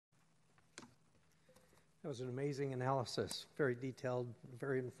That was an amazing analysis, very detailed,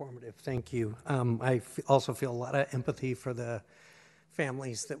 very informative. Thank you. I also feel a lot of empathy for the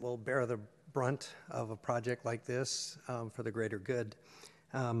families that will bear the brunt of a project like this for the greater good.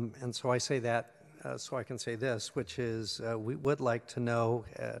 And so I say that so I can say this, which is we would like to know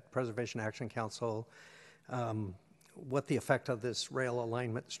at Preservation Action Council what the effect of this rail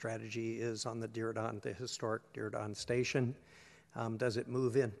alignment strategy is on the Diridon, the historic Diridon station. Does it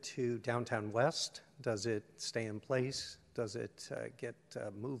move into downtown west? Does it stay in place? Does it get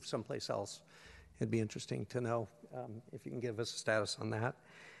moved someplace else? It'd be interesting to know if you can give us a status on that.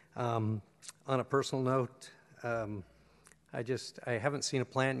 On a personal note, I haven't seen a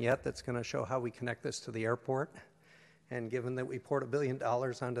plan yet that's going to show how we connect this to the airport. And given that we poured $1 billion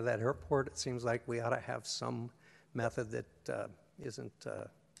onto that airport, it seems like we ought to have some method that isn't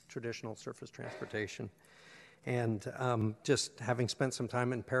traditional surface transportation. And just having spent some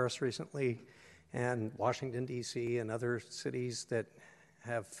time in Paris recently and Washington, D.C. and other cities that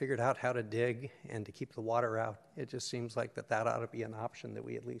have figured out how to dig and to keep the water out, it just seems like that ought to be an option that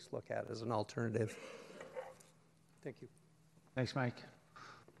we at least look at as an alternative. Thank you. Thanks, Mike.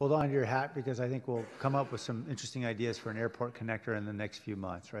 Hold on to your hat because I think we'll come up with some interesting ideas for an airport connector in the next few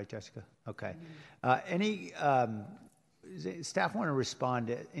months, right, Jessica? Okay. Any staff want to respond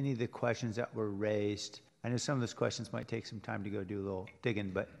to any of the questions that were raised? I know some of those questions might take some time to go do a little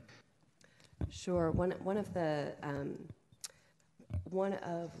digging, but sure. One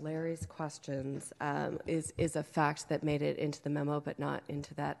of Larry's questions is a fact that made it into the memo, but not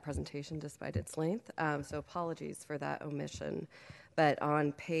into that presentation, despite its length. So apologies for that omission. But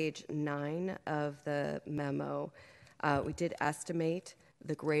on page 9 of the memo, we did estimate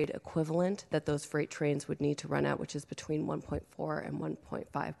the grade equivalent that those freight trains would need to run at, which is between 1.4 and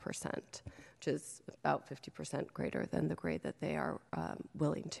 1.5%, which is about 50% greater than the grade that they are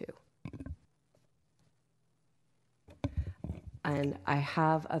willing to. And I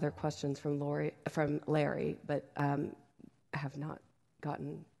have other questions from Larry, but have not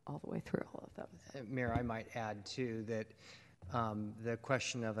gotten all the way through all of them. Mayor, I might add too that the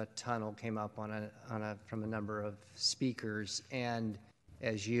question of a tunnel came up from a number of speakers, and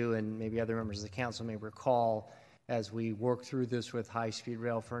as you and maybe other members of the council may recall, as we worked through this with high-speed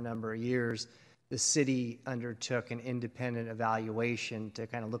rail for a number of years, the city undertook an independent evaluation to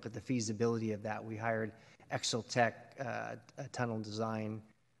kind of look at the feasibility of that. We hired Exeltech, a tunnel design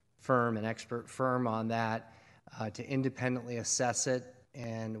firm, an expert firm on that, to independently assess it,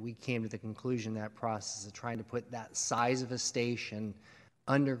 and we came to the conclusion that process of trying to put that size of a station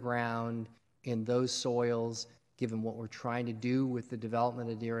underground in those soils, given what we're trying to do with the development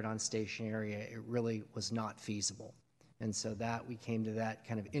of Diridon Station area, it really was not feasible. And so that we came to that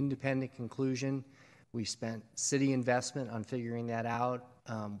kind of independent conclusion. We spent city investment on figuring that out.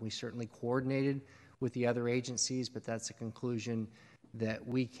 We certainly coordinated with the other agencies, but that's a conclusion that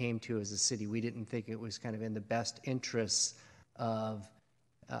we came to as a city. We didn't think it was kind of in the best interests of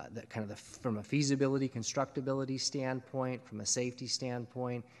from a feasibility, constructability standpoint, from a safety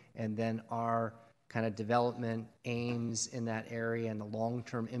standpoint, and then our kind of development aims in that area and the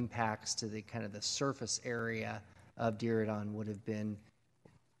long-term impacts to the kind of the surface area of Diridon would have been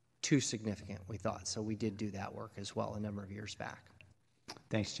too significant, we thought. So we did do that work as well a number of years back.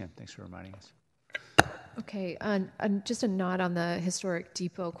 Thanks, Jim. Thanks for reminding us. Okay, just a nod on the historic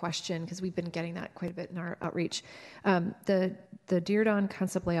depot question, because we've been getting that quite a bit in our outreach. The Diridon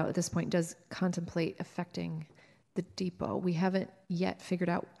concept layout at this point does contemplate affecting the depot. We haven't yet figured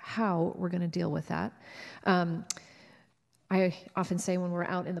out how we're going to deal with that. I often say when we're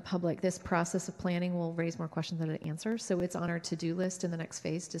out in the public, this process of planning will raise more questions than it answers. So it's on our to-do list in the next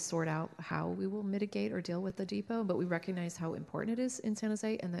phase to sort out how we will mitigate or deal with the depot, but we recognize how important it is in San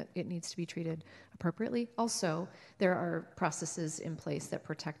Jose and that it needs to be treated appropriately. Also, there are processes in place that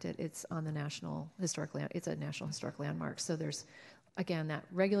protect it. It's on the National Historic Land. It's a National Historic Landmark. So there's, again, that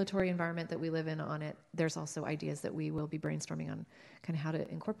regulatory environment that we live in on it. There's also ideas that we will be brainstorming on kind of how to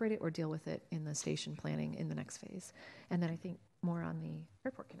incorporate it or deal with it in the station planning in the next phase. And then I think more on the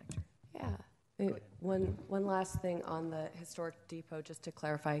airport connector. Yeah. One last thing on the historic depot, just to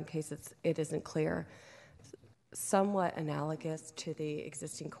clarify in case it isn't clear. Somewhat analogous to the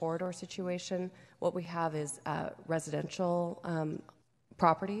existing corridor situation, what we have is residential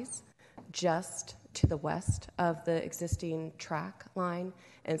properties just to the west of the existing track line.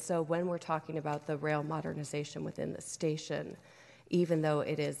 And so when we're talking about the rail modernization within the station, even though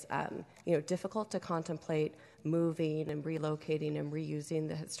it is difficult to contemplate moving and relocating and reusing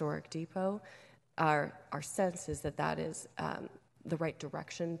the historic depot, our sense is that is the right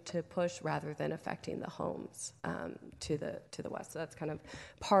direction to push rather than affecting the homes to the west. So that's kind of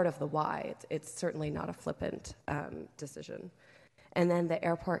part of the why. It's certainly not a flippant decision. And then the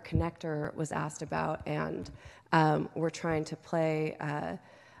airport connector was asked about, and we're trying to play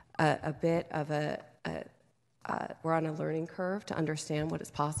a bit of we're on a learning curve to understand what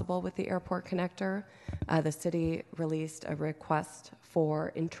is possible with the airport connector. The city released a request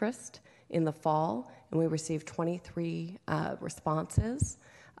for interest in the fall, and we received 23 responses.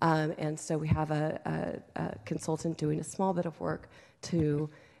 And so we have a consultant doing a small bit of work to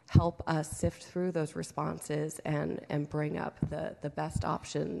help us sift through those responses and bring up the best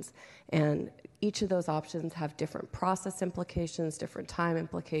options. And each of those options have different process implications, different time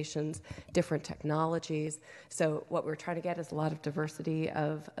implications, different technologies. So what we're trying to get is a lot of diversity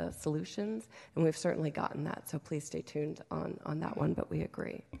of solutions, and we've certainly gotten that. So please stay tuned on that one, but we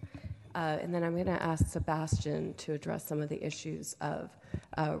agree. And then I'm going to ask Sebastian to address some of the issues of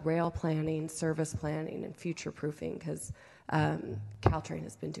rail planning, service planning, and future proofing, because Caltrain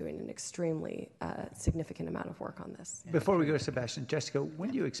has been doing an extremely significant amount of work on this. Before we go to Sebastian, Jessica,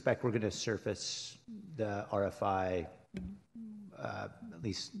 when do you expect we're going to surface the RFI, at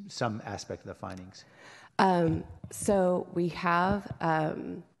least some aspect of the findings? So we have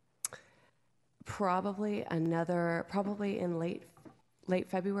probably in late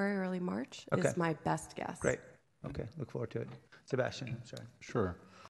February, early March is my best guess. Great. Okay. Look forward to it. Sebastian, I'm sorry. Sure.